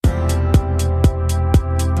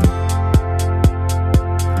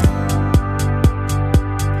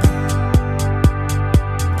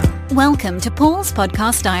Welcome to Paul's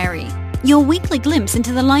Podcast Diary, your weekly glimpse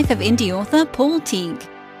into the life of indie author Paul Teague.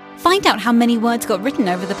 Find out how many words got written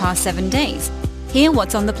over the past 7 days, hear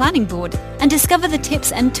what's on the planning board, and discover the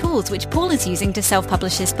tips and tools which Paul is using to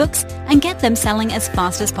self-publish his books and get them selling as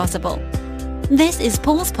fast as possible. This is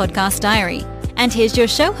Paul's Podcast Diary, and here's your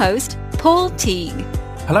show host, Paul Teague.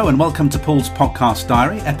 Hello and welcome to Paul's Podcast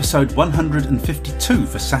Diary, episode 152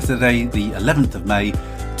 for Saturday the 11th of May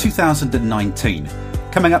 2019.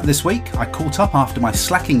 Coming up this week, I caught up after my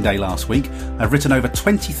slacking day last week. I've written over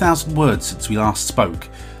 20,000 words since we last spoke.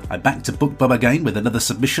 I'm back to BookBub again with another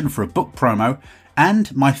submission for a book promo,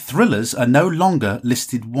 and my thrillers are no longer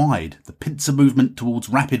listed wide. The pincer movement towards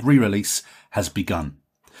rapid re-release has begun.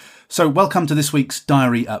 So welcome to this week's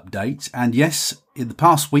diary update, and yes, in the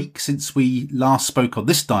past week since we last spoke on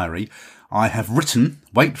this diary, I have written,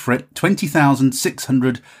 wait for it,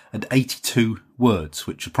 20,682 words,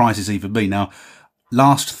 which surprises even me. Now,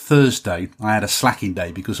 last Thursday, I had a slacking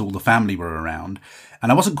day because all the family were around, and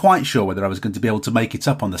I wasn't quite sure whether I was going to be able to make it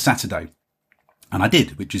up on the Saturday. And I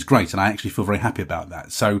did, which is great, and I actually feel very happy about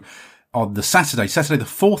that. So on the Saturday the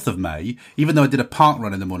 4th of May, even though I did a park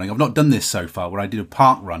run in the morning, I've not done this so far, where I did a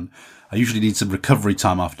park run. I usually need some recovery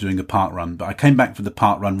time after doing a park run, but I came back from the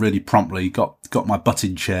park run really promptly, got my butt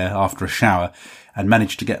in chair after a shower, and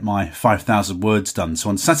managed to get my 5,000 words done. So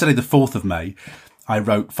on Saturday the 4th of May, I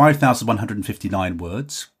wrote 5,159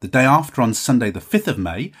 words. The day after, on Sunday the 5th of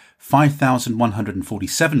May,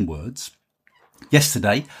 5,147 words.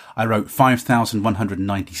 Yesterday, I wrote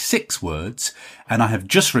 5,196 words, and I have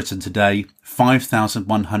just written today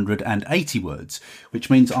 5,180 words,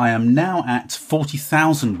 which means I am now at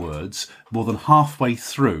 40,000 words, more than halfway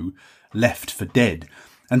through Left for Dead.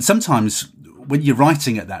 And sometimes when you're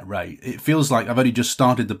writing at that rate, it feels like I've only just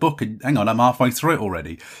started the book and hang on, I'm halfway through it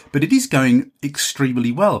already. But it is going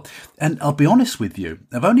extremely well. And I'll be honest with you,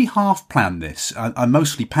 I've only half planned this. I'm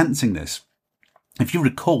mostly pantsing this. If you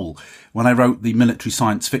recall, when I wrote the military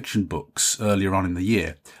science fiction books earlier on in the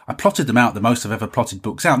year, I plotted them out the most I've ever plotted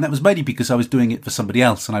books out. And that was mainly because I was doing it for somebody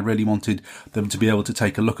else and I really wanted them to be able to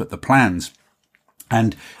take a look at the plans.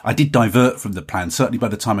 And I did divert from the plan. Certainly by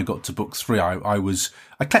the time I got to book 3, I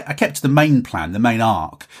kept the main plan, the main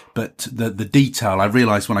arc, but the detail, I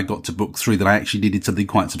realised when I got to book 3 that I actually needed something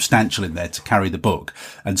quite substantial in there to carry the book.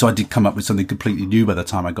 And so I did come up with something completely new by the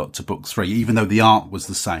time I got to book 3, even though the arc was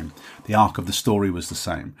the same. The arc of the story was the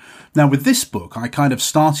same. Now with this book, I kind of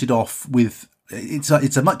started off with, it's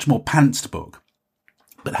a much more pantsed book.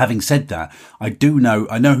 But having said that, I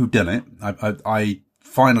know who done it. I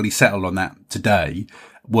finally settled on that today,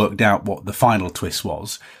 worked out what the final twist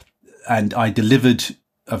was, and I've delivered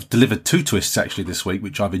 2 twists actually this week,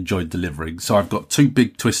 which I've enjoyed delivering. So I've got 2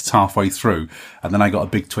 big twists halfway through, and then I got a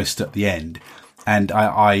big twist at the end. And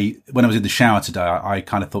I when I was in the shower today, I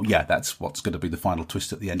kind of thought, yeah, that's what's going to be the final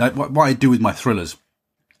twist at the end. What I do with my thrillers,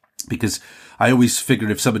 because I always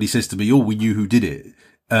figure if somebody says to me, oh, we knew who did it,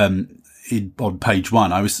 on page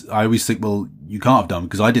 1, I always think, well, you can't have done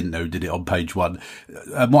because I didn't know who did it on page 1.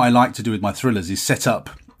 And what I like to do with my thrillers is set up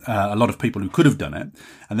a lot of people who could have done it,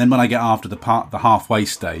 and then when I get after the halfway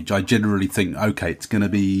stage, I generally think, okay, it's going to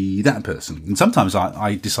be that person. And sometimes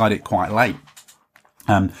I decide it quite late.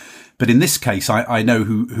 But in this case, I know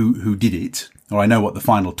who did it, or I know what the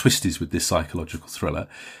final twist is with this psychological thriller,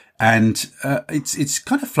 and it's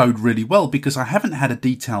kind of flowed really well because I haven't had a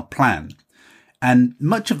detailed plan. And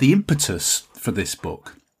much of the impetus for this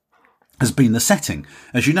book has been the setting.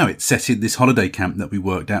 As you know, it's set in this holiday camp that we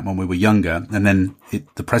worked at when we were younger, and then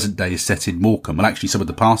the present day is set in Morecambe. Well, actually, some of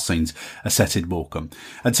the past scenes are set in Morecambe.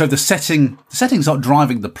 And so the setting's not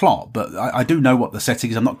driving the plot, but I do know what the setting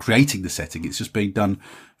is. I'm not creating the setting. It's just being done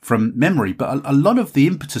from memory. But a lot of the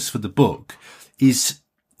impetus for the book is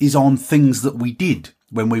on things that we did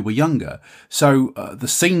when we were younger. So the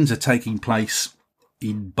scenes are taking place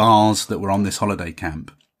in bars that were on this holiday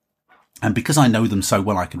camp. And because I know them so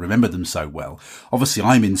well, I can remember them so well. Obviously,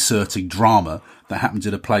 I'm inserting drama that happens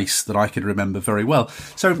in a place that I can remember very well.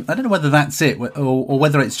 So I don't know whether that's it or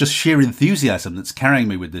whether it's just sheer enthusiasm that's carrying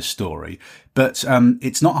me with this story. But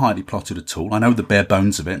it's not highly plotted at all. I know the bare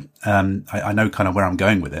bones of it. I know kind of where I'm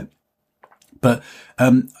going with it. But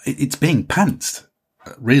it's being pantsed,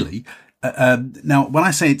 really. Now, when I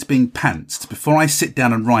say it's being pantsed, before I sit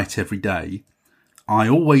down and write every day, I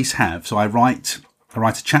always have. So I write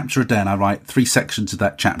a chapter a day, and I write 3 sections of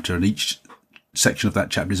that chapter, and each section of that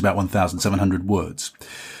chapter is about 1,700 words.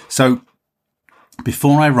 So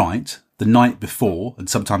before I write, the night before, and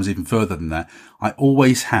sometimes even further than that, I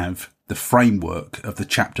always have the framework of the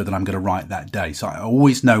chapter that I'm going to write that day. So I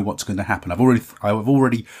always know what's going to happen. I've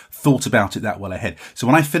already thought about it that well ahead. So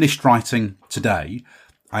when I finished writing today,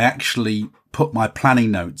 I actually put my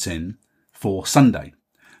planning notes in for Sunday.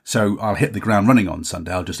 So I'll hit the ground running on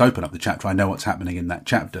Sunday. I'll just open up the chapter. I know what's happening in that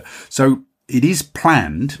chapter. So it is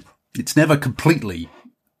planned. It's never completely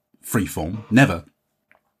freeform, never.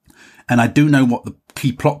 And I do know what the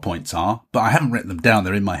key plot points are, but I haven't written them down.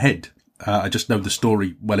 They're in my head. I just know the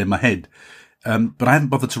story well in my head. But I haven't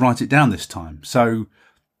bothered to write it down this time. So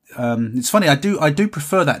it's funny. I do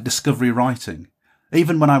prefer that discovery writing.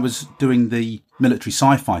 Even when I was doing the military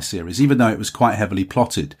sci-fi series, even though it was quite heavily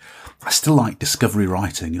plotted, I still like discovery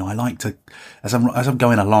writing. You know, I like to, as I'm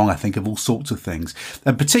going along, I think of all sorts of things,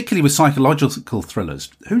 and particularly with psychological thrillers.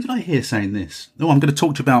 Who did I hear saying this? Oh, I'm going to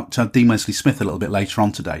talk to you about Dean Wesley Smith a little bit later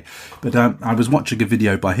on today. But I was watching a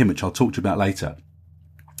video by him, which I'll talk to you about later.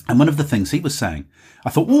 And one of the things he was saying,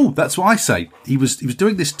 I thought, oh, that's what I say. He was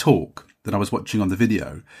doing this talk that I was watching on the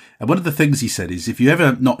video. And one of the things he said is, if you're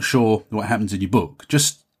ever not sure what happens in your book,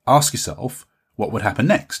 just ask yourself what would happen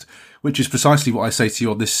next, which is precisely what I say to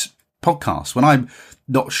you on this podcast. When I'm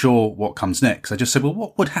not sure what comes next, I just say, well,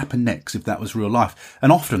 what would happen next if that was real life?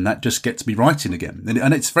 And often that just gets me writing again.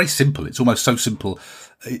 And it's very simple. It's almost so simple.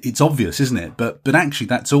 It's obvious, isn't it? But actually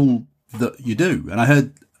that's all that you do. And I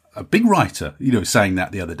heard a big writer, saying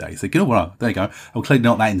that the other day, thinking, oh, well, there you go. I'm clearly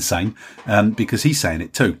not that insane, because he's saying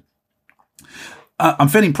it too. I'm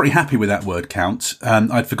feeling pretty happy with that word count.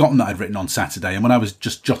 I'd forgotten that I'd written on Saturday. And when I was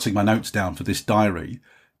just jotting my notes down for this diary,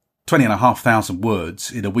 20,500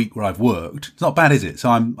 words in a week where I've worked. It's not bad, is it?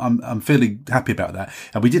 So I'm feeling happy about that.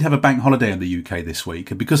 And we did have a bank holiday in the UK this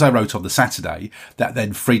week. And because I wrote on the Saturday, that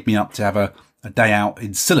then freed me up to have a day out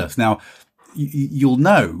in Silloth. Now, you'll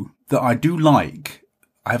know that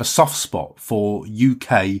I have a soft spot for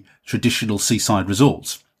UK traditional seaside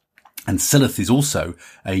resorts. And Silloth is also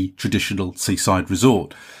a traditional seaside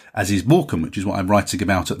resort, as is Morecambe, which is what I'm writing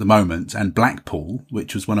about at the moment, and Blackpool,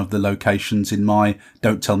 which was one of the locations in my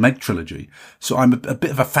Don't Tell Meg trilogy. So I'm a bit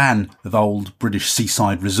of a fan of old British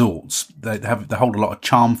seaside resorts. They hold a lot of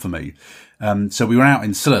charm for me. So we were out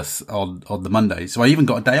in Silloth on the Monday. So I even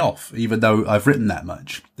got a day off, even though I've written that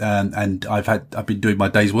much. And I've been doing my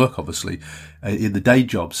day's work, obviously, in the day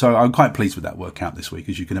job. So I'm quite pleased with that workout this week,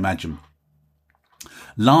 as you can imagine.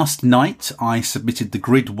 Last night, I submitted the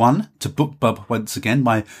Grid 1 to BookBub once again.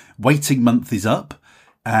 My waiting month is up,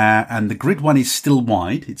 and the Grid 1 is still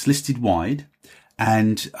wide. It's listed wide,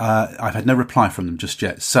 and I've had no reply from them just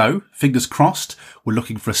yet. So, fingers crossed, we're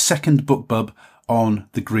looking for a second BookBub on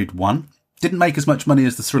the Grid 1. Didn't make as much money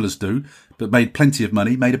as the thrillers do, but made plenty of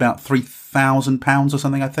money. Made about £3,000 or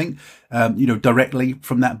something, I think, directly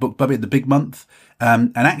from that BookBub in the big month.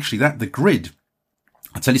 And actually, the Grid,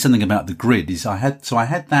 I'll tell you something about the Grid is I had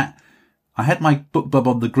my BookBub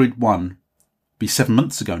on the Grid 1 be 7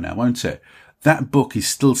 months ago now, won't it? That book is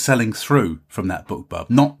still selling through from that BookBub.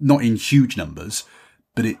 Not in huge numbers,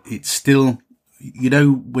 but it's still,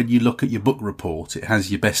 when you look at your book report, it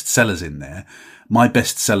has your best sellers in there. My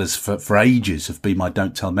best sellers for ages have been my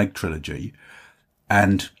Don't Tell Meg trilogy.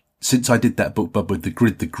 And since I did that BookBub with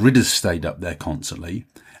the Grid has stayed up there constantly.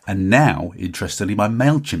 And now, interestingly, my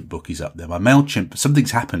MailChimp book is up there. My MailChimp, something's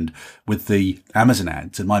happened with the Amazon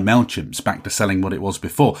ads, and my MailChimp's back to selling what it was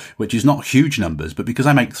before, which is not huge numbers, but because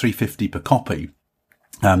I make $3.50 per copy,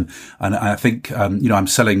 and I think, I'm not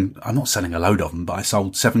selling a load of them, but I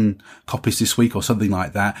sold 7 copies this week or something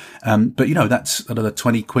like that. But that's another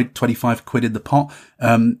 20 quid, 25 quid in the pot.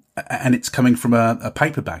 And it's coming from a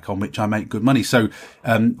paperback on which I make good money. So,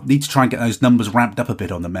 need to try and get those numbers ramped up a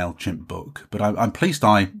bit on the MailChimp book. But I'm pleased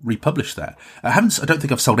I republished that. I don't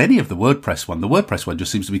think I've sold any of the WordPress one. The WordPress one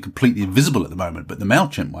just seems to be completely invisible at the moment, but the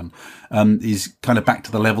MailChimp one, is kind of back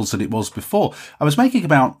to the levels that it was before. I was making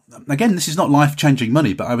again, this is not life-changing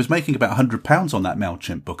money, but I was making about £100 on that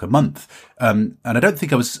MailChimp book a month. And I don't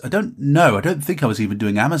think I was even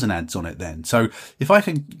doing Amazon ads on it then. So if I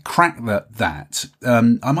can crack that,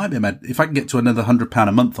 I might be mad. If I can get to another £100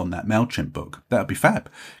 a month on that MailChimp book, that would be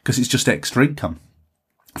fab, because it's just extra income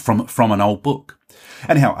from an old book.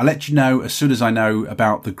 Anyhow, I'll let you know as soon as I know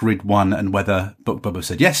about the Grid 1 and whether BookBub have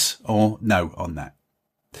said yes or no on that.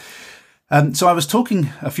 So I was talking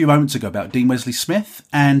a few moments ago about Dean Wesley Smith,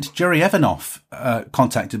 and Jerry Evanoff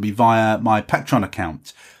contacted me via my Patreon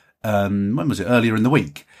account. When was it? Earlier in the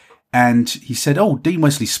week. And he said, Dean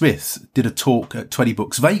Wesley Smith did a talk at 20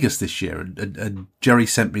 Books Vegas this year. And Jerry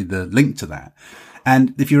sent me the link to that.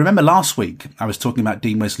 And if you remember last week, I was talking about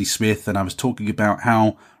Dean Wesley Smith, and I was talking about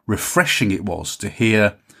how refreshing it was to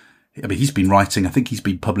hear. He's been writing, I think he's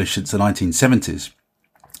been published since the 1970s.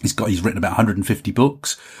 He's written about 150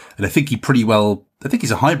 books, and I think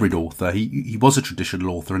he's a hybrid author. He was a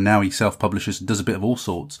traditional author, and now he self-publishes and does a bit of all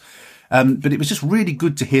sorts. But it was just really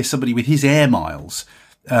good to hear somebody with his air miles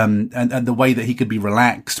and the way that he could be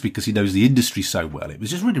relaxed because he knows the industry so well. It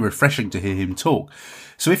was just really refreshing to hear him talk.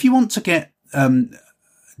 So if you want to get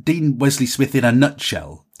Dean Wesley Smith in a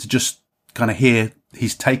nutshell, to just kind of hear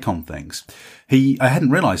his take on things, I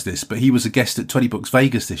hadn't realised this, but he was a guest at 20 Books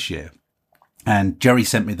Vegas this year. And Jerry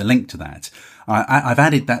sent me the link to that. I've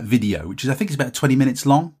added that video, which I think is about 20 minutes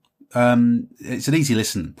long. It's an easy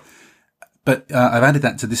listen. But I've added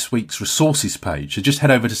that to this week's resources page. So just head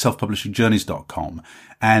over to selfpublishingjourneys.com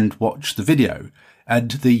and watch the video.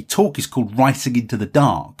 And the talk is called Writing into the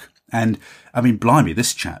Dark. And I mean, blimey,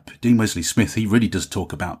 this chap, Dean Wesley Smith, he really does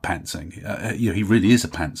talk about pantsing. He really is a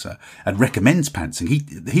pantser and recommends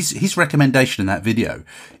pantsing. His recommendation in that video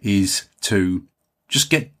is to just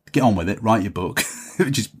get on with it, write your book,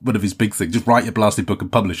 which is one of his big things. Just write your blasted book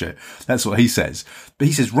and publish it. That's what he says. But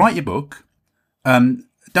he says, write your book.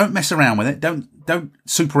 Don't mess around with it. Don't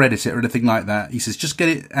super edit it or anything like that. He says, just get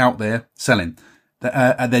it out there selling.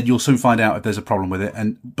 And then you'll soon find out if there's a problem with it.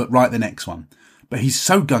 But write the next one. But he's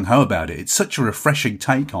so gung ho about it. It's such a refreshing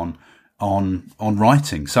take on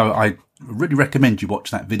writing. So I really recommend you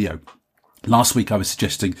watch that video. Last week I was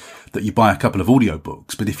suggesting that you buy a couple of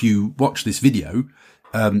audiobooks, but if you watch this video,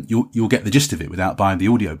 you'll get the gist of it without buying the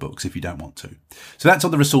audiobooks if you don't want to. So that's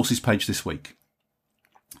on the resources page this week.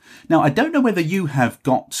 Now, I don't know whether you have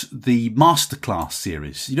got the Masterclass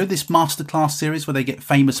series. You know this Masterclass series where they get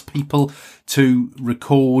famous people to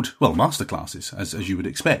record, well, masterclasses, as you would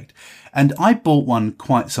expect. And I bought one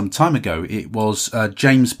quite some time ago. It was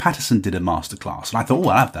James Patterson did a masterclass. And I thought,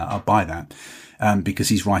 I'll have that. I'll buy that because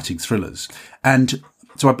he's writing thrillers. And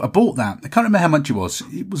so I bought that. I can't remember how much it was.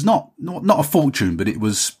 It was not a fortune, but it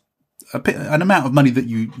was an amount of money that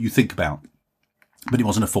you think about. But it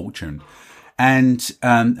wasn't a fortune. And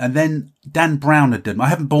then Dan Brown had done, I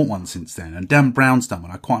haven't bought one since then, and Dan Brown's done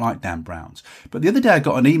one. I quite like Dan Brown's. But the other day I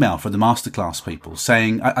got an email from the Masterclass people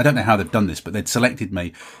saying, I don't know how they've done this, but they'd selected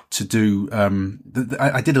me to do,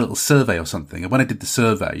 I did a little survey or something. And when I did the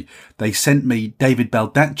survey, they sent me David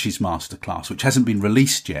Baldacci's Masterclass, which hasn't been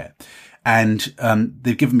released yet. And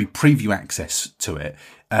they've given me preview access to it.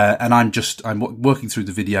 And I'm working through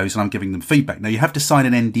the videos and I'm giving them feedback. Now you have to sign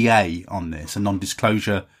an NDA on this, a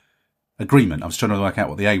non-disclosure agreement. I was trying to work out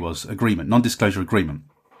what the A was. Agreement, non-disclosure agreement.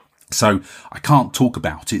 So I can't talk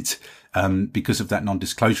about it because of that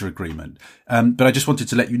non-disclosure agreement. But I just wanted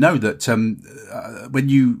to let you know that when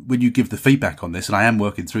you give the feedback on this, and I am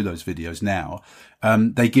working through those videos now,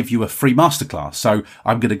 they give you a free masterclass. So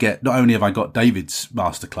I'm going to get, not only have I got David's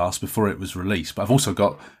masterclass before it was released, but I've also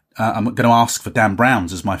got I'm going to ask for Dan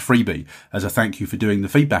Brown's as my freebie as a thank you for doing the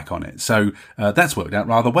feedback on it. So that's worked out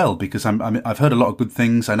rather well because I've heard a lot of good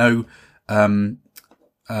things. I know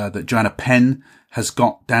that Joanna Penn has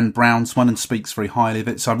got Dan Brown's one and speaks very highly of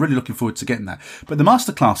it. So I'm really looking forward to getting that. But the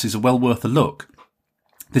masterclasses are well worth a look.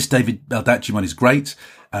 This David Baldacci one is great.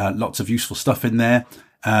 Lots of useful stuff in there.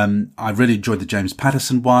 I really enjoyed the James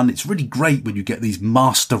Patterson one. It's really great when you get these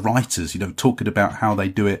master writers, talking about how they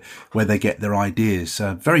do it, where they get their ideas.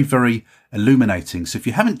 Very, very illuminating. So if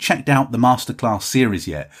you haven't checked out the Masterclass series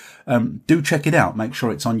yet, do check it out. Make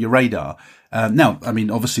sure it's on your radar. Now, I mean,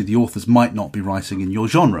 obviously the authors might not be writing in your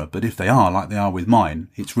genre, but if they are, like they are with mine,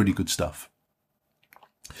 it's really good stuff.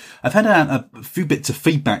 I've had a few bits of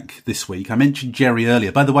feedback this week. I mentioned Jerry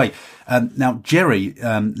earlier. By the way, now Jerry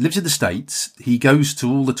lives in the States. He goes to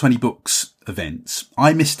all the 20 Books events.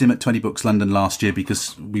 I missed him at 20 Books London last year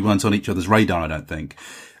because we weren't on each other's radar, I don't think.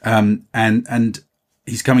 And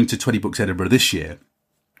he's coming to 20 Books Edinburgh this year.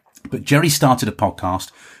 But Jerry started a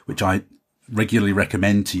podcast, which I regularly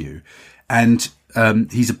recommend to you. And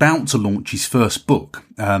he's about to launch his first book.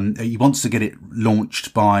 He wants to get it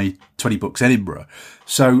launched by 20 Books Edinburgh.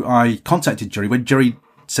 So I contacted Jerry. When Jerry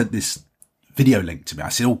sent this video link to me, I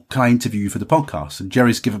said, can I interview you for the podcast? And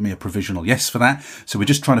Jerry's given me a provisional yes for that. So we're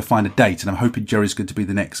just trying to find a date, and I'm hoping Jerry's going to be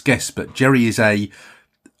the next guest. But Jerry is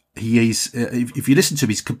if you listen to him,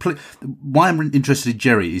 he's complete. Why I'm interested in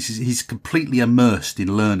Jerry is he's completely immersed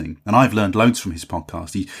in learning, and I've learned loads from his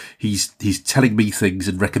podcast. He's telling me things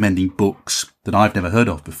and recommending books that I've never heard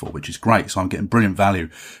of before, which is great. So I'm getting brilliant value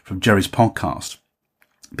from Jerry's podcast.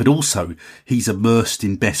 But also he's immersed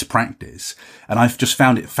in best practice, and I've just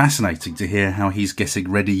found it fascinating to hear how he's getting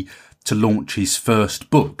ready to launch his first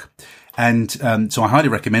book. And so I highly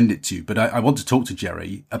recommend it to you. But I want to talk to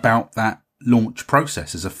Jerry about that launch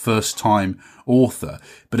process as a first-time author,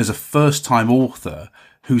 but as a first-time author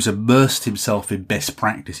who's immersed himself in best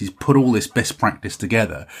practice. He's put all this best practice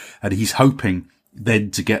together, and he's hoping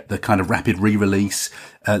then to get the kind of rapid release,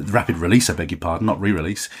 I beg your pardon, not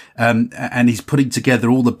re-release. And he's putting together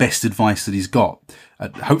all the best advice that he's got,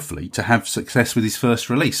 hopefully to have success with his first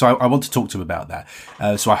release. So I want to talk to him about that.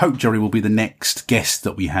 So I hope Jerry will be the next guest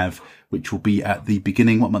that we have, which will be at the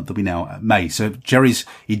beginning. What month are we now? May. So Jerry's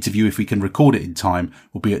interview, if we can record it in time,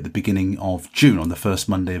 will be at the beginning of June, on the first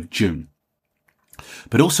Monday of June.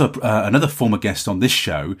 But also another former guest on this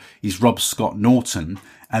show is Rob Scott Norton.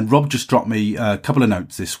 And Rob just dropped me a couple of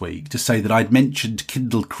notes this week to say that I'd mentioned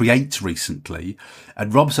Kindle Create recently.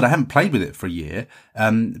 And Rob said I haven't played with it for a year,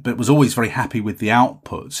 but was always very happy with the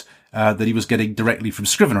output that he was getting directly from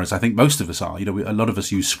Scrivener, as I think most of us are. A lot of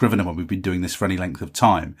us use Scrivener when we've been doing this for any length of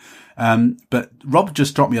time. But Rob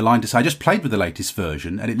just dropped me a line to say, I just played with the latest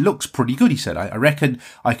version and it looks pretty good, he said. I reckon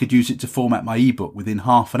I could use it to format my ebook within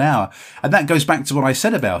half an hour. And that goes back to what I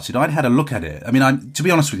said about it. I'd had a look at it. I mean, to be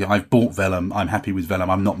honest with you, I've bought Vellum. I'm happy with Vellum.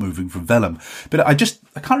 I'm not moving from Vellum. But I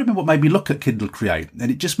can't remember what made me look at Kindle Create. And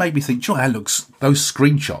it just made me think, sure, those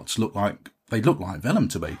screenshots look like Vellum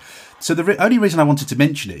to me. So the only reason I wanted to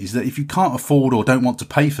mention it is that if you can't afford or don't want to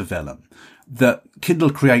pay for Vellum, that Kindle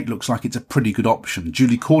Create looks like it's a pretty good option.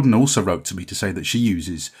 Julie Corden also wrote to me to say that she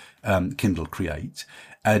uses Kindle Create,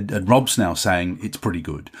 and Rob's now saying it's pretty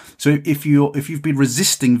good. So if you've been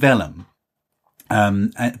resisting Vellum,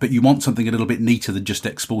 but you want something a little bit neater than just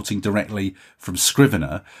exporting directly from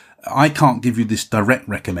Scrivener, I can't give you this direct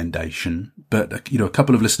recommendation, but a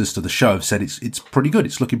couple of listeners to the show have said it's pretty good.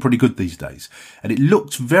 It's looking pretty good these days, and it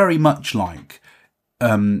looked very much like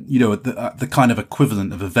the kind of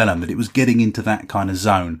equivalent of a Vellum, that it was getting into that kind of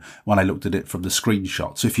zone when I looked at it from the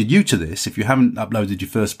screenshot. So if you're new to this, if you haven't uploaded your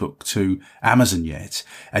first book to Amazon yet,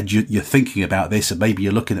 and you're thinking about this, and maybe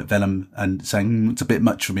you're looking at Vellum and saying, it's a bit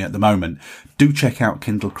much for me at the moment, do check out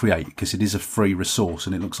Kindle Create, because it is a free resource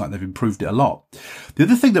and it looks like they've improved it a lot. The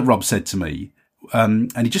other thing that Rob said to me,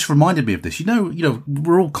 and he just reminded me of this.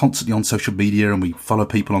 We're all constantly on social media and we follow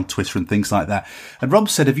people on Twitter and things like that. And Rob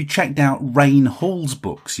said, have you checked out Raine Hall's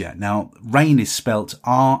books yet? Now, Raine is spelt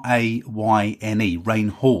R-A-Y-N-E, Raine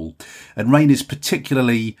Hall. And Raine is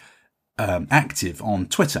particularly active on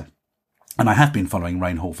Twitter. And I have been following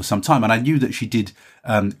Raine Hall for some time. And I knew that she did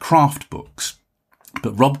craft books.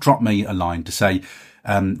 But Rob dropped me a line to say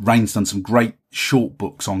Raine's done some great short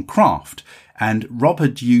books on craft. And Rob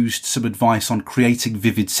had used some advice on creating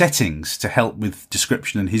vivid settings to help with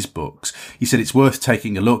description in his books. He said it's worth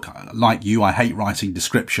taking a look. Like you, I hate writing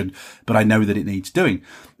description, but I know that it needs doing.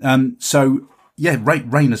 So yeah,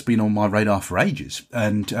 Raine has been on my radar for ages.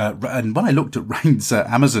 And when I looked at Raine's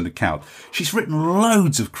Amazon account, she's written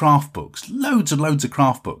loads of craft books, loads and loads of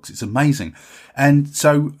craft books. It's amazing. And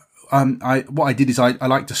so what I did is I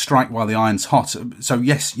like to strike while the iron's hot. So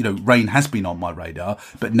yes, Raine has been on my radar,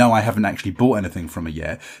 but no, I haven't actually bought anything from her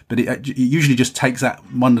yet. But it usually just takes that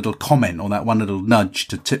one little comment or that one little nudge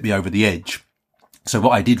to tip me over the edge. So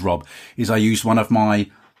what I did, Rob, is I used one of my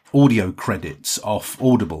audio credits off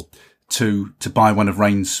Audible to buy one of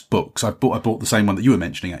Raine's books. I bought the same one that you were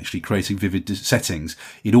mentioning, actually, Creating Vivid Settings,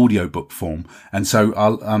 in audiobook form. And so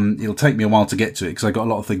it'll take me a while to get to it because I got a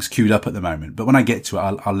lot of things queued up at the moment. But when I get to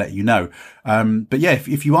it, I'll let you know. But yeah,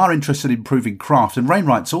 if you are interested in improving craft, and Raine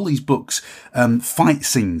writes all these books, fight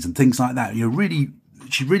scenes and things like that,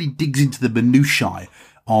 she really digs into the minutiae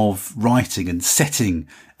of writing and setting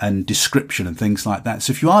and description and things like that. So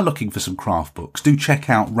if you are looking for some craft books, do check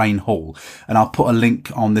out Raine Hall, and I'll put a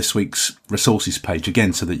link on this week's resources page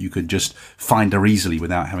again so that you can just find her easily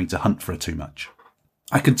without having to hunt for her too much.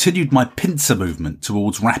 I continued my pincer movement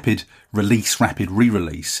towards rapid release, rapid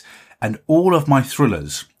re-release, and all of my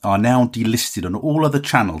thrillers are now delisted on all other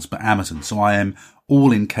channels but Amazon, so I am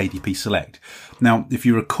all in KDP Select. Now, if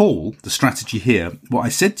you recall the strategy here, what I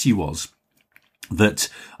said to you was that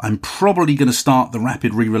I'm probably going to start the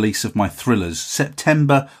rapid re-release of my thrillers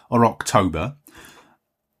September or October.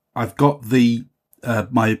 I've got the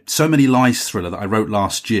my So Many Lies thriller that I wrote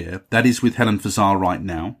last year. That is with Helen Fazal right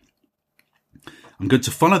now. I'm going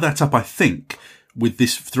to follow that up, I think, with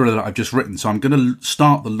this thriller that I've just written. So I'm going to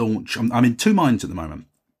start the launch. I'm in two minds at the moment.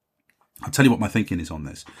 I'll tell you what my thinking is on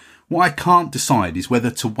this. What I can't decide is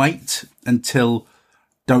whether to wait until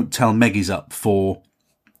Don't Tell Meg is up for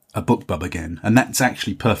a BookBub again, and that's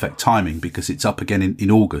actually perfect timing because it's up again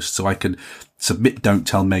in August, so I can submit Don't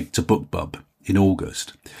Tell Meg to BookBub in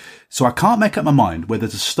August. So I can't make up my mind whether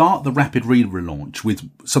to start the rapid relaunch with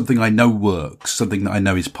something I know works, something that I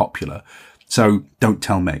know is popular. So Don't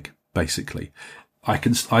Tell Meg, basically. I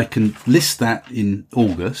can list that in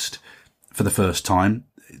August for the first time.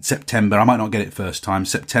 September, I might not get it first time.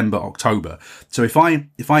 September, October. So if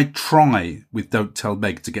I try with Don't Tell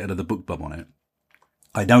Meg to get another BookBub on it,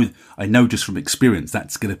 I know just from experience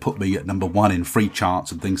that's going to put me at number 1 in free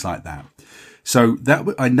charts and things like that. So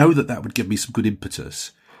I know that would give me some good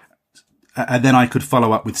impetus. And then I could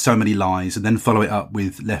follow up with So Many Lies, and then follow it up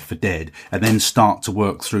with Left for Dead, and then start to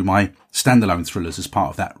work through my standalone thrillers as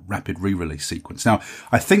part of that rapid re-release sequence. Now,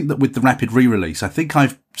 I think that with the rapid re-release, I think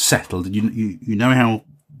I've settled, and you know how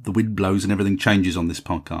the wind blows and everything changes on this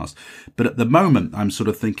podcast. But at the moment, I'm sort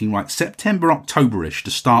of thinking, right, September, October-ish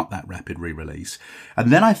to start that rapid re-release. And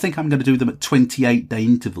then I think I'm going to do them at 28-day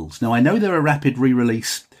intervals. Now, I know there are rapid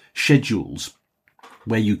re-release schedules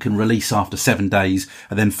where you can release after 7 days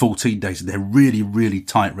and then 14 days, and they're really, really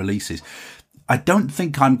tight releases. I don't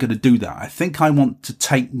think I'm going to do that. I think I want to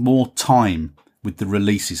take more time with the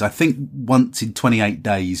releases. I think once in 28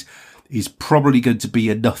 days is probably going to be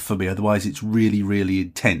enough for me. Otherwise, it's really, really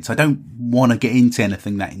intense. I don't want to get into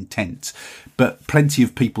anything that intense, but plenty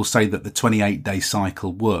of people say that the 28-day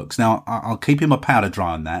cycle works. Now, I'll keep my powder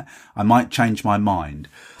dry on that. I might change my mind.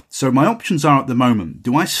 So my options are at the moment,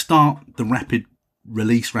 do I start the rapid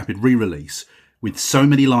re-release with So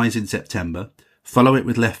Many Lies in September, follow it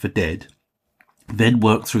with Left for Dead, then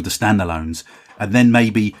work through the standalones, and then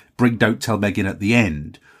maybe bring Don't Tell Meg in at the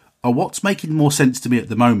end? Or what's making more sense to me at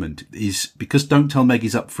the moment is, because Don't Tell Meg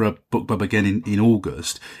is up for a BookBub again in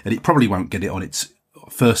August, and it probably won't get it on its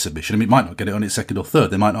first submission. I mean, it might not get it on its second or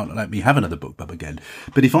third. They might not let me have another BookBub again.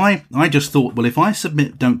 But if I just thought, well, if I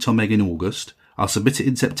submit Don't Tell Meg in August, I'll submit it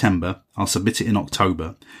in September, I'll submit it in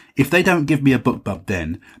October. If they don't give me a BookBub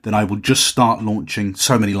then I will just start launching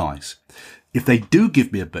So Many Lies. If they do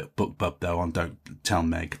give me a BookBub though on Don't Tell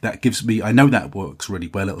Meg, that gives me, I know that works really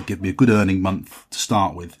well. It'll give me a good earning month to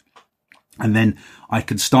start with. And then I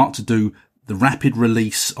can start to do the rapid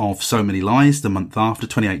release of So Many Lies the month after,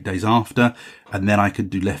 28 days after. And then I could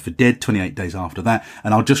do Left for Dead 28 days after that.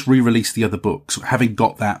 And I'll just re-release the other books, having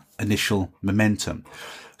got that initial momentum.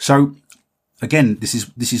 So again, this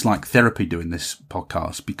is like therapy doing this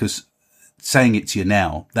podcast, because saying it to you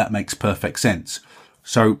now, that makes perfect sense.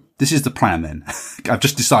 So this is the plan then. I've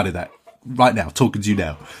just decided that right now, talking to you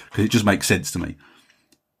now, because it just makes sense to me.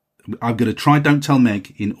 I'm going to try Don't Tell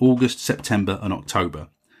Meg in August, September and October.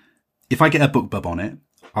 If I get a BookBub on it,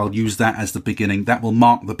 I'll use that as the beginning. That will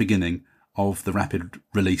mark the beginning of the rapid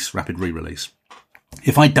re-release.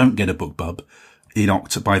 If I don't get a BookBub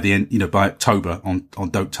by October on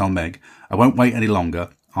Don't Tell Meg, I won't wait any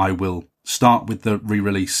longer. I will start with the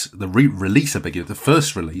the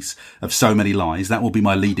first release of So Many Lies. That will be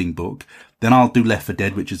my leading book. Then I'll do Left for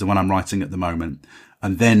Dead, which is the one I'm writing at the moment.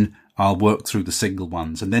 And then I'll work through the single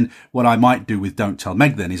ones. And then what I might do with Don't Tell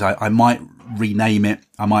Meg then is I might rename it,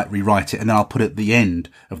 I might rewrite it, and then I'll put it at the end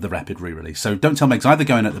of the rapid re-release. So Don't Tell Meg's either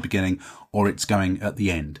going at the beginning or it's going at the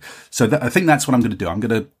end. So I think that's what I'm going to do. I'm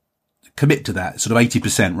going to commit to that sort of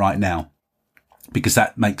 80% right now, because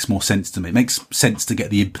that makes more sense to me. It makes sense to get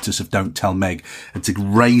the impetus of Don't Tell Meg and to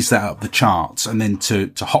raise that up the charts, and then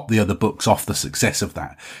to hop the other books off the success of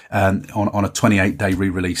that, on a 28-day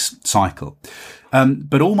re-release cycle.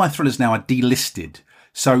 But all my thrillers now are delisted.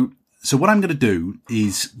 So what I'm going to do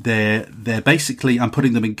is they're basically, I'm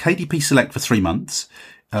putting them in KDP Select for 3 months.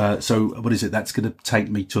 So what is it? That's going to take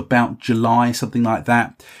me to about July, something like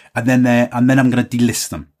that. And then I'm going to delist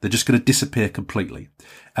them. They're just going to disappear completely.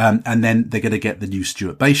 And then they're going to get the new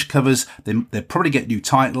Stuart Bache covers. They'll probably get new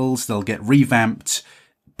titles. They'll get revamped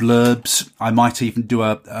blurbs. I might even do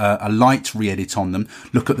a light re-edit on them.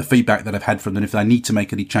 Look at the feedback that I've had from them. If I need to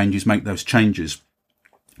make any changes, make those changes.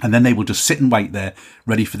 And then they will just sit and wait there,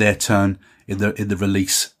 ready for their turn in the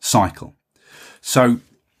release cycle. So,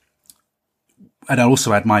 and I'll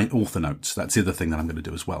also add my author notes. That's the other thing that I'm going to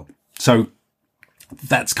do as well. So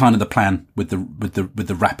that's kind of the plan with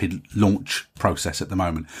the rapid launch process at the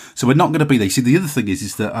moment. So we're not going to be there. You see, the other thing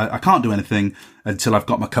is that I can't do anything until I've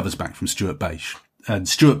got my covers back from Stuart Bache. And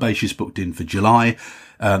Stuart Bache is booked in for July.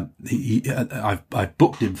 I've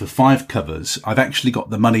booked him for 5 covers. I've actually got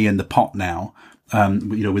the money in the pot now.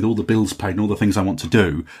 With all the bills paid and all the things I want to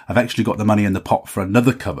do, I've actually got the money in the pot for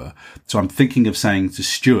another cover. So I'm thinking of saying to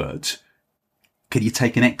Stuart, can you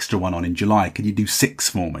take an extra one on in July? Can you do 6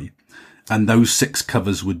 for me? And those 6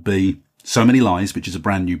 covers would be So Many Lies, which is a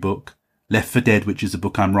brand new book, Left for Dead, which is the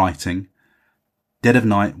book I'm writing, Dead of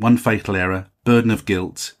Night, One Fatal Error, Burden of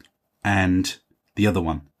Guilt, and the other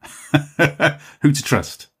one, Who to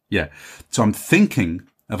Trust. Yeah. So I'm thinking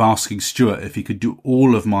of asking Stuart if he could do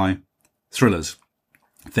all of my thrillers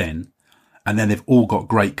then, And then they've all got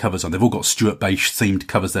great covers on. They've all got Stuart Bache themed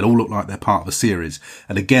covers. They all look like they're part of a series.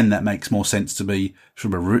 And again, that makes more sense to me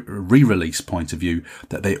from a re-release point of view,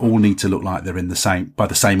 that they all need to look like they're by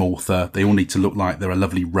the same author. They all need to look like they're a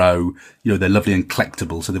lovely row. They're lovely and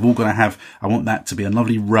collectible. So they've all got to have, I want that to be a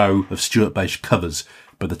lovely row of Stuart Bache covers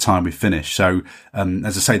by the time we finish. So,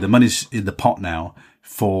 as I say, the money's in the pot now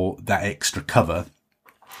for that extra cover.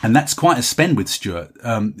 And that's quite a spend with Stuart.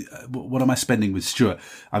 What am I spending with Stuart?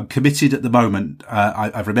 I'm committed at the moment.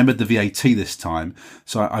 I've remembered the VAT this time.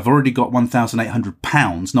 So I've already got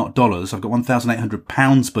 £1,800, not dollars. I've got £1,800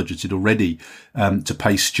 budgeted already, to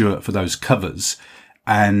pay Stuart for those covers.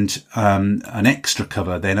 And, an extra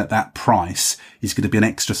cover then at that price is going to be an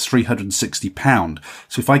extra £360.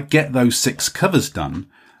 So if I get those 6 covers done,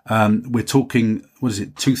 we're talking,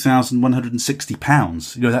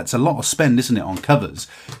 £2,160. That's a lot of spend, isn't it, on covers?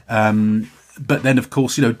 But then, of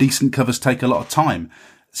course, decent covers take a lot of time.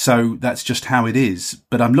 So that's just how it is.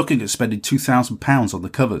 But I'm looking at spending £2,000 on the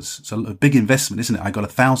covers. It's a big investment, isn't it? I got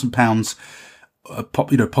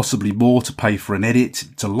 £1,000, possibly more to pay for an edit.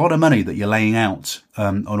 It's a lot of money that you're laying out,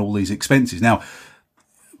 on all these expenses. Now,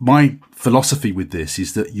 my philosophy with this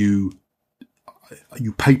is that you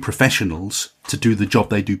pay professionals to do the job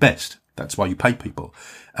they do best. That's why you pay people.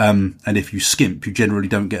 And if you skimp, you generally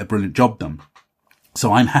don't get a brilliant job done.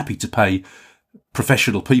 So I'm happy to pay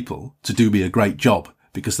professional people to do me a great job,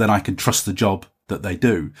 because then I can trust the job that they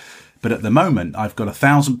do. But at the moment, I've got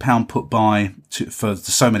 £1,000 put by for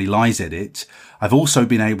the So Many Lies edit. I've also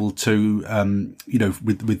been able to,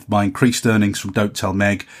 with my increased earnings from Don't Tell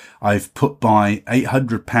Meg, I've put by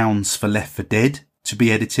 £800 for Left for Dead to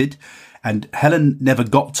be edited. And Helen never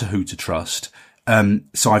got to Who to Trust.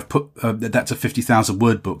 So I've put, that's a 50,000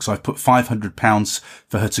 word book. So I've put £500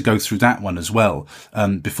 for her to go through that one as well,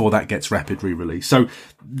 before that gets rapid re-release. So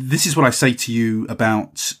this is what I say to you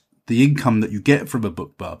about the income that you get from a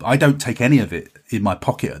BookBub. I don't take any of it in my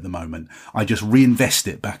pocket at the moment. I just reinvest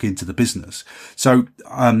it back into the business. So,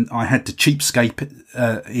 I had to cheapskate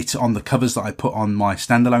it on the covers that I put on my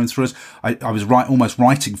standalone thrillers. I was almost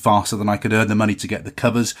writing faster than I could earn the money to get the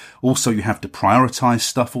covers. Also, you have to prioritize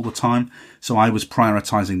stuff all the time. So I was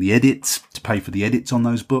prioritizing the edits to pay for the edits on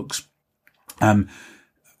those books.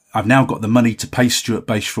 I've now got the money to pay Stuart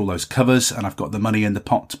Bache for all those covers, and I've got the money in the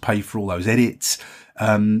pot to pay for all those edits.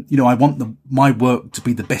 I want my work to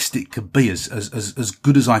be the best it could be, as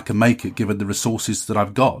good as I can make it, given the resources that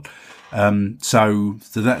I've got. So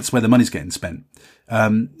that's where the money's getting spent.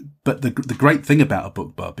 But the great thing about a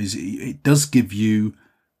BookBub is it gives you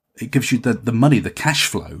the money, the cash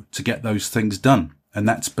flow to get those things done. And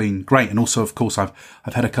that's been great. And also, of course, I've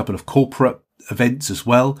had a couple of corporate events as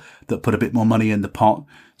well that put a bit more money in the pot.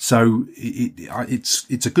 So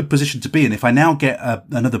it's a good position to be in. If I now get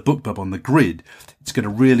another BookBub on the grid, it's going to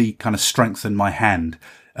really kind of strengthen my hand.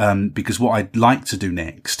 Because what I'd like to do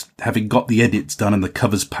next, having got the edits done and the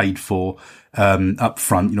covers paid for, up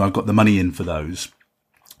front, I've got the money in for those.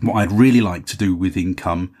 What I'd really like to do with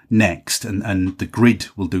income next, and the grid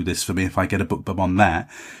will do this for me if I get a BookBub on that,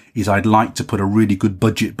 is I'd like to put a really good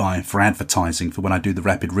budget by for advertising for when I do the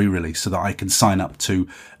rapid re-release, so that I can sign up to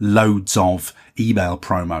loads of email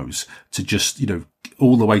promos to just,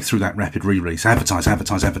 all the way through that rapid re-release, advertise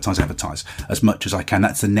as much as I can.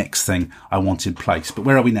 That's the next thing I want in place. But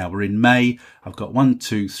where are we now? We're in May. I've got 4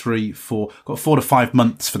 to 5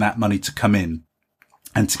 months for that money to come in,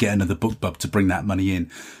 and to get another BookBub to bring that money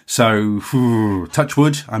in. So, touch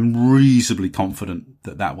wood, I'm reasonably confident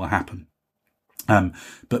that will happen.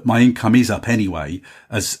 But my income is up anyway,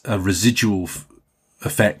 as a residual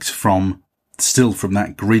effect from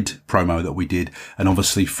that grid promo that we did, and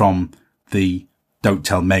obviously from the Don't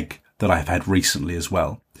Tell Meg that I've had recently as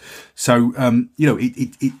well. So,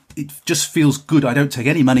 it just feels good. I don't take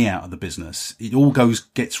any money out of the business. It all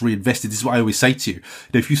gets reinvested. This is what I always say to you.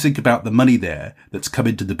 If you think about the money there that's come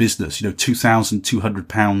into the business,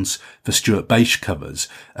 £2,200 for Stuart Bache covers,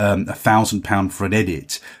 £1,000 for an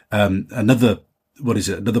edit, another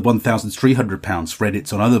 £1,300 for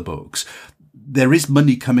edits on other books. There is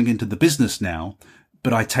money coming into the business now,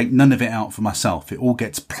 but I take none of it out for myself. It all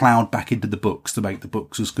gets ploughed back into the books to make the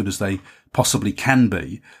books as good as they possibly can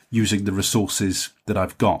be, using the resources that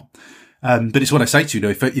I've got. But it's what I say to you,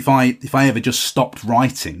 if I ever just stopped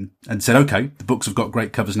writing and said, okay, the books have got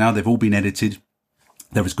great covers now, they've all been edited,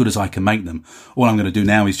 they're as good as I can make them. All I'm going to do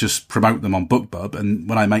now is just promote them on BookBub, and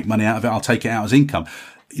when I make money out of it, I'll take it out as income.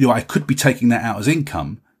 I could be taking that out as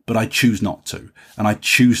income, but I choose not to. And I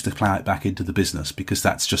choose to plow it back into the business because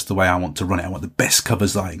that's just the way I want to run it. I want the best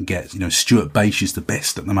covers that I can get. Stuart Bache is the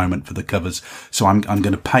best at the moment for the covers. So I'm going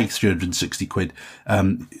to pay 360 quid,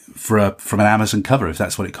 from an Amazon cover, if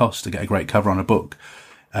that's what it costs to get a great cover on a book.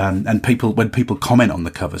 And when people comment on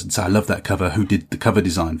the covers and say, I love that cover, who did the cover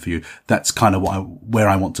design for you? That's kind of where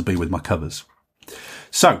I want to be with my covers.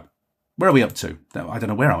 So, where are we up to? I don't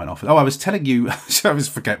know where I went off. Oh, I was telling you, I always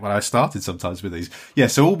forget when I started sometimes with these. Yeah,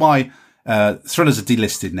 so all my thrillers are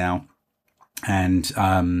delisted now. And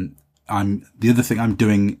the other thing I'm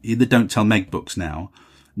doing in the Don't Tell Meg books now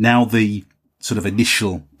the sort of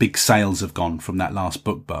initial big sales have gone from that last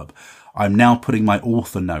BookBub, I'm now putting my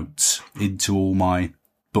author notes into all my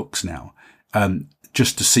books now.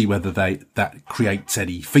 Just to see whether that creates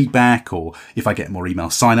any feedback, or if I get more email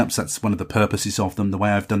sign-ups. That's one of the purposes of them. The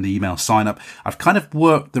way I've done the email sign-up, I've kind of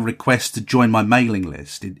worked the request to join my mailing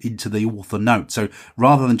list into the author note. So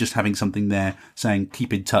rather than just having something there saying,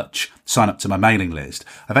 keep in touch, sign up to my mailing list,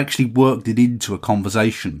 I've actually worked it into a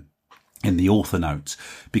conversation in the author notes,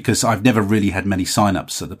 because I've never really had many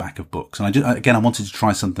sign-ups at the back of books. And I wanted to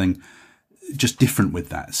try something just different with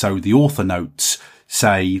that. So the author notes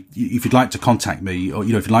say, if you'd like to contact me, or, if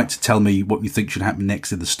you'd like to tell me what you think should happen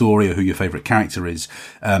next in the story, or who your favorite character is,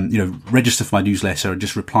 register for my newsletter and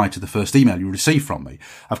just reply to the first email you receive from me.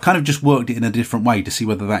 I've kind of just worked it in a different way to see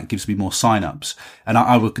whether that gives me more sign-ups. And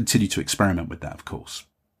I will continue to experiment with that, of course.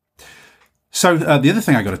 So, the other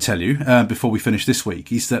thing I got to tell you, before we finish this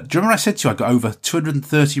week is that, do you remember I said to you I got over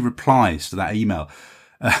 230 replies to that email?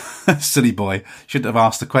 Silly boy, shouldn't have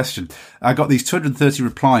asked the question. I got these 230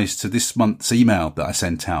 replies to this month's email that I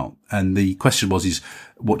sent out. And the question was,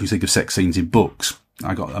 what do you think of sex scenes in books?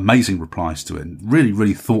 I got amazing replies to it, really,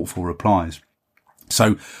 really thoughtful replies.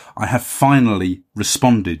 So I have finally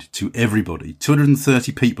responded to everybody.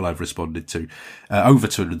 230 people I've responded to, over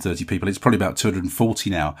 230 people. It's probably about 240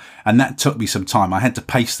 now. And that took me some time. I had to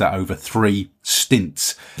pace that over 3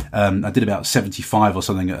 stints. I did about 75 or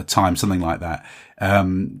something at a time, something like that.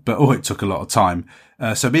 But it took a lot of time.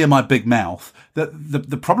 So me and my big mouth,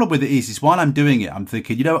 the problem with it is while I'm doing it, I'm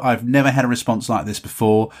thinking, I've never had a response like this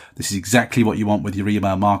before. This is exactly what you want with your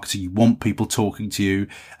email marketing. You want people talking to you,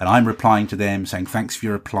 and I'm replying to them saying, thanks for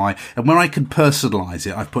your reply. And where I can personalize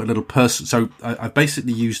it, I've put a little so I've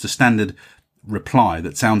basically used a standard reply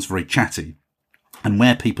that sounds very chatty. And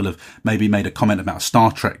where people have maybe made a comment about a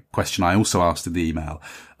Star Trek question I also asked in the email,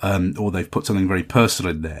 or they've put something very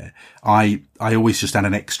personal in there, I always just add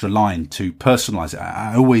an extra line to personalize it.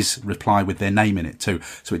 I always reply with their name in it too,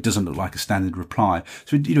 so it doesn't look like a standard reply.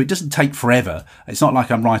 So, it doesn't take forever. It's not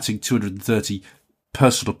like I'm writing 230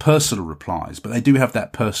 personal replies, but they do have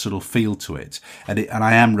that personal feel to it. And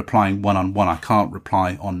I am replying one-on-one. I can't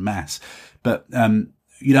reply en masse. But,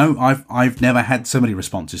 I've never had so many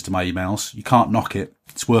responses to my emails. You can't knock it.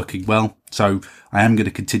 It's working well. So I am going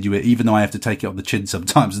to continue it, even though I have to take it on the chin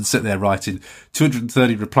sometimes and sit there writing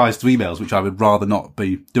 230 replies to emails, which I would rather not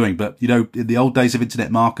be doing. But, in the old days of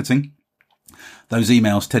internet marketing, those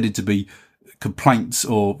emails tended to be complaints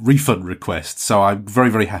or refund requests. So I'm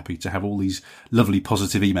very, very happy to have all these lovely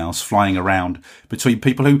positive emails flying around between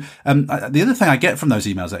people who, the other thing I get from those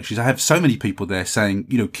emails actually is I have so many people there saying,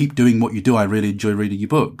 keep doing what you do. I really enjoy reading your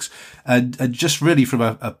books. And just really from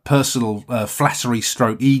a personal, flattery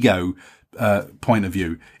stroke ego, point of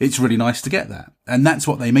view, it's really nice to get that. And that's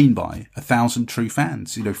what they mean by 1,000 true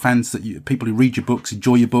fans, fans people who read your books,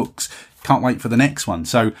 enjoy your books, can't wait for the next one.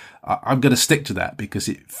 So I'm going to stick to that because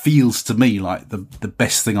it feels to me like the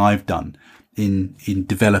best thing I've done in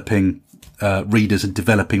developing readers and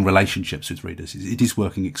developing relationships with readers. It is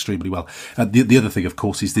working extremely well. The other thing, of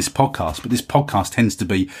course, is this podcast, but this podcast tends to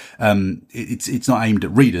be, it's not aimed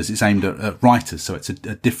at readers, it's aimed at writers. So it's a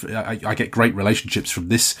different, I get great relationships from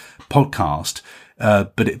this podcast,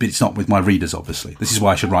 but it's not with my readers, obviously. This is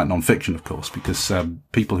why I should write non-fiction, of course, because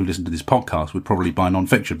people who listen to this podcast would probably buy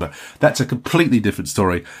non-fiction, but that's a completely different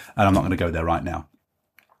story, and I'm not going to go there right now.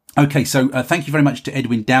 Okay, so thank you very much to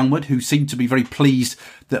Edwin Downward, who seemed to be very pleased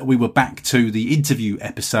that we were back to the interview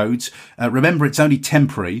episodes. Remember, it's only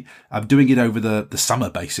temporary. I'm doing it over the summer,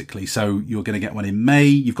 basically. So you're going to get one in May.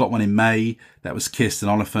 You've got one in May. That was Kirsten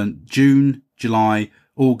Oliphant. June, July,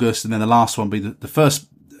 August, and then the last one will be the first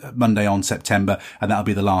Monday on September, and that'll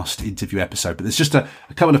be the last interview episode. But there's just a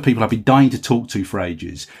couple of people I've been dying to talk to for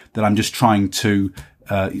ages that I'm just trying to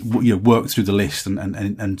work through the list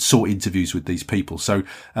and sort interviews with these people. So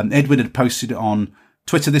Edwin had posted on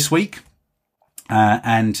Twitter this week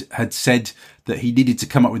and had said that he needed to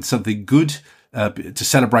come up with something good to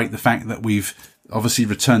celebrate the fact that we've obviously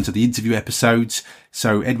returned to the interview episodes.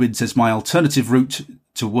 So Edwin says, my alternative route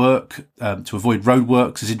to work, to avoid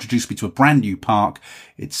roadworks, has introduced me to a brand new park.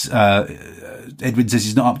 It's, Edwin says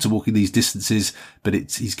he's not up to walking these distances, but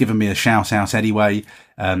he's given me a shout out anyway,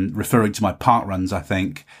 referring to my park runs, I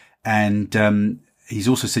think. And, he's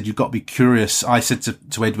also said, you've got to be curious. I said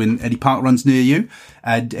to Edwin, any park runs near you?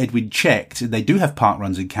 And Edwin checked, and they do have park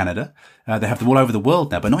runs in Canada. They have them all over the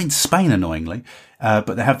world now, but not in Spain, annoyingly.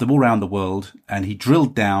 But they have them all around the world. And he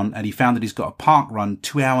drilled down and he found that he's got a park run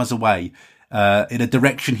 2 hours away, in a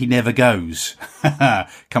direction he never goes.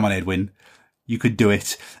 Come on, Edwin. You could do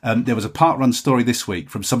it. There was a park run story this week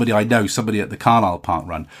from somebody I know, somebody at the Carlisle Park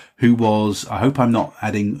Run, who was, I hope I'm not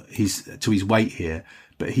adding to his weight here,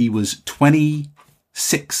 but he was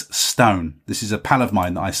 26 stone. This is a pal of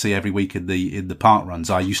mine that I see every week in the park runs.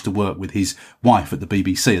 I used to work with his wife at the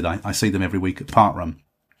BBC, and I see them every week at park run.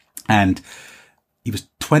 And he was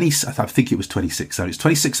 20, I think it was 26 stone. It's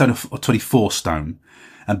 26 stone or 24 stone.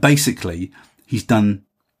 And basically he's done,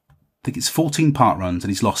 I think it's 14 park runs,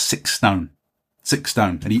 and he's lost 6 stone. 6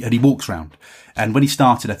 stone. And he walks round. And when he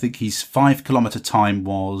started, I think his 5 kilometre time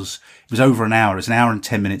was over an hour. It was an hour and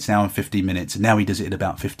 10 minutes, an hour and 15 minutes. And now he does it in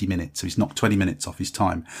about 50 minutes. So he's knocked 20 minutes off his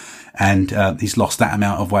time. And, he's lost that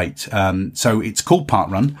amount of weight. So it's called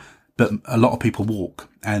park run, but a lot of people walk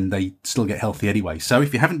and they still get healthy anyway. So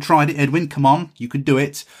if you haven't tried it, Edwin, come on, you can do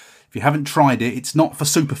it. If you haven't tried it, it's not for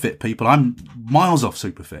super fit people. I'm miles off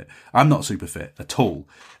super fit. I'm not super fit at all.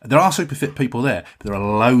 There are super fit people there, but there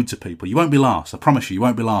are loads of people. You won't be last. I promise you, you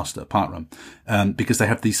won't be last at a park run, because they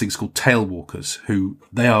have these things called tail walkers, who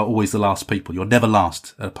they are always the last people. You're never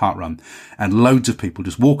last at a park run. And loads of people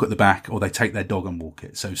just walk at the back, or they take their dog and walk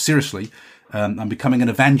it. So seriously, I'm becoming an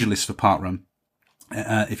evangelist for park run.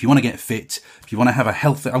 If you want to get fit, if you want to have a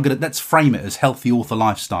healthy, let's frame it as healthy author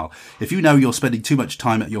lifestyle. If you know you're spending too much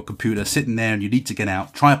time at your computer sitting there and you need to get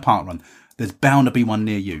out, try a park run. There's bound to be one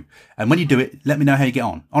near you. And when you do it, let me know how you get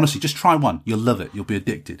on. Honestly, just try one. You'll love it. You'll be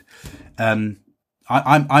addicted.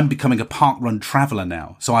 I'm becoming a park run traveller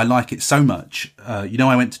now. So I like it so much.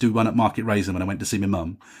 I went to do one at Market Raisin when I went to see my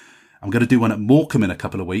mum. I'm going to do one at Morecambe in a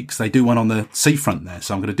couple of weeks. They do one on the seafront there.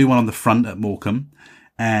 So I'm going to do one on the front at Morecambe,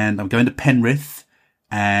 and I'm going to Penrith.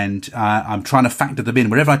 And I'm trying to factor them in.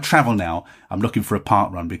 Wherever I travel now, I'm looking for a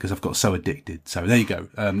park run because I've got so addicted. So there you go.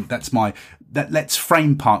 Let's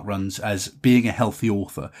frame park runs as being a healthy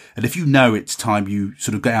author. And if you know it's time you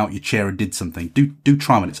sort of got out your chair and did something, do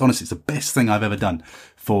try one. It's honestly, it's the best thing I've ever done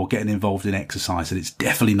for getting involved in exercise. And it's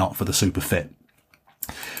definitely not for the super fit.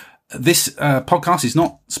 This podcast is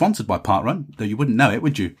not sponsored by Park Run, though you wouldn't know it,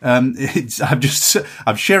 would you? I'm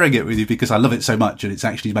sharing it with you because I love it so much, and it's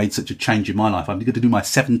actually made such a change in my life. I'm going to do my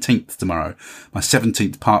 17th tomorrow, my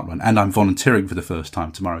 17th Park Run, and I'm volunteering for the first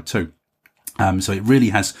time tomorrow too. So it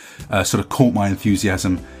really has sort of caught my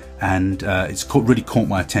enthusiasm, and it's really caught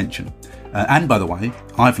my attention. And by the way,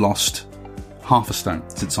 I've lost half a stone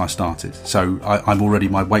since I started, so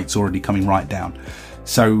my weight's already coming right down.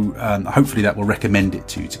 So hopefully that will recommend it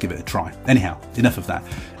to you to give it a try. Anyhow, enough of that.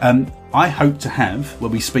 I hope to have,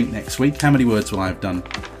 when we speak next week, how many words will I have done?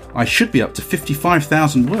 I should be up to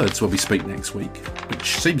 55,000 words when we speak next week,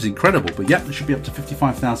 which seems incredible. But yeah, I should be up to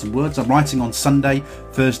 55,000 words. I'm writing on Sunday,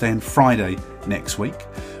 Thursday and Friday next week.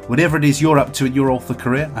 Whatever it is you're up to in your author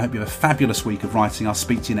career, I hope you have a fabulous week of writing. I'll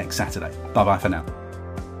speak to you next Saturday. Bye-bye for now.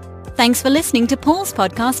 Thanks for listening to Paul's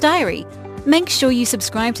Podcast Diary. Make sure you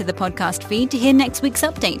subscribe to the podcast feed to hear next week's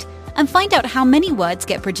update and find out how many words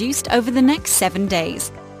get produced over the next 7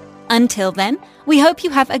 days. Until then, we hope you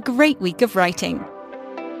have a great week of writing.